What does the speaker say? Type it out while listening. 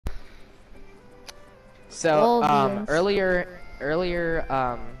So, Waldians. earlier,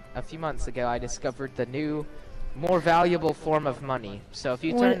 a few months ago, I discovered the new, more valuable form of money. So if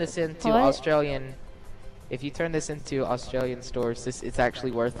you turn this into if you turn this into Australian stores, it's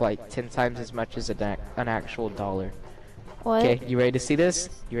actually worth like 10 times as much as an actual dollar. What? Okay, you ready to see this?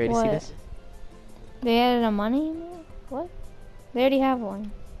 You ready to see this? They added a money in there? What? They already have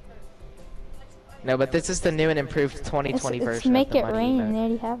one. No, but this is the new and improved 2020 It's version make of the it money rain. emote. They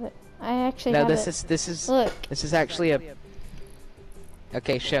already have it. I actually No, have this it. is Look. this is actually a.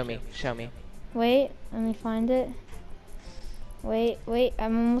 Okay, show me. Wait, let me find it. Wait, I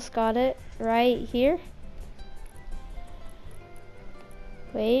almost got it. Right here.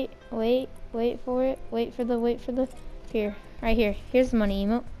 Wait for it. Wait for the. Here, right here. Here's the money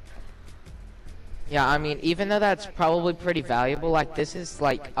emote. Yeah, I mean, even though that's probably pretty valuable, like this is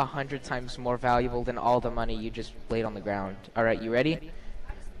like 100 times more valuable than all the money you just laid on the ground. All right, you ready?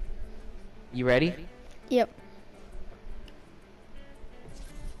 You ready? Yep.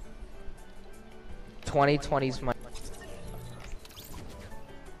 2020's money.